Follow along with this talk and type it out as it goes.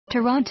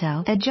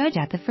Toronto. A judge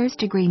at the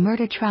first-degree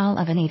murder trial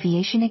of an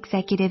aviation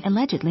executive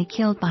allegedly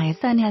killed by his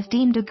son has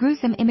deemed a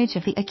gruesome image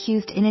of the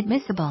accused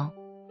inadmissible.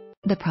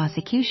 The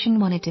prosecution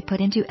wanted to put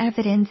into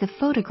evidence a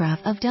photograph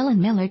of Dellen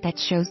Millard that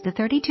shows the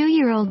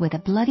 32-year-old with a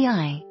bloody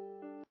eye.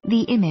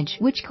 The image,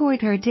 which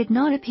court heard did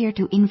not appear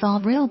to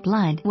involve real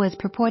blood, was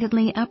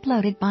purportedly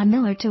uploaded by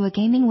Millard to a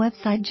gaming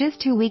website just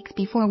 2 weeks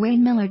before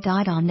Wayne Millard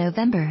died on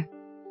November.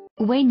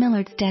 Wayne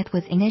Millard's death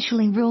was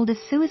initially ruled a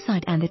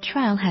suicide, and the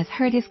trial has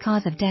heard his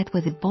cause of death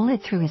was a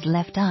bullet through his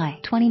left eye.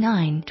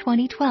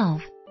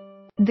 2012.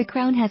 The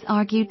Crown has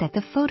argued that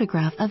the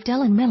photograph of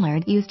Dellen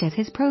Millard used as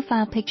his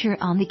profile picture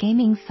on the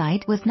gaming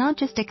site was not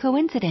just a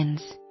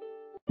coincidence.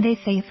 They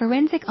say a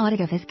forensic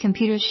audit of his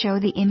computer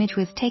showed the image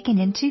was taken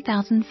in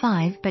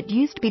 2005 but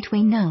used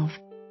between Nov.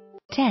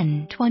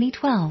 10,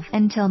 2012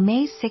 until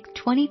May 6,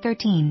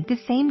 2013, the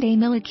same day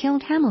Millard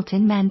killed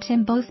Hamilton man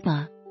Tim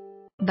Bosma.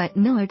 But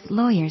Millard's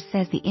lawyer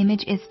says the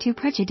image is too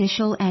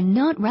prejudicial and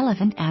not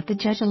relevant at the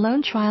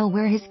judge-alone trial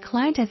where his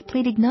client has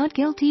pleaded not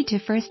guilty to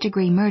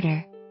first-degree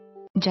murder.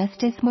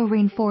 Justice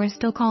Maureen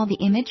Forrestal called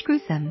the image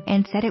gruesome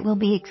and said it will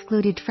be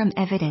excluded from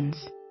evidence.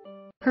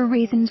 Her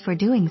reasons for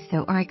doing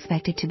so are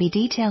expected to be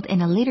detailed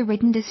in a later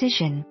written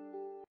decision.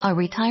 A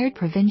retired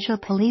provincial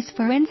police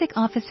forensic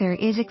officer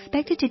is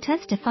expected to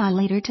testify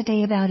later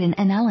today about an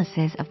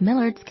analysis of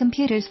Millard's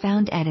computers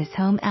found at his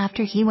home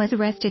after he was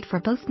arrested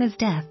for Bosma's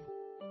death.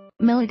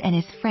 Millard and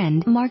his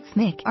friend Mark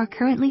Smick are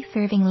currently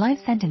serving life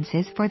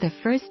sentences for the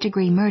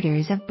first-degree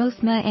murders of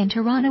Bosma and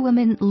Toronto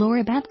woman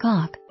Laura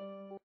Babcock.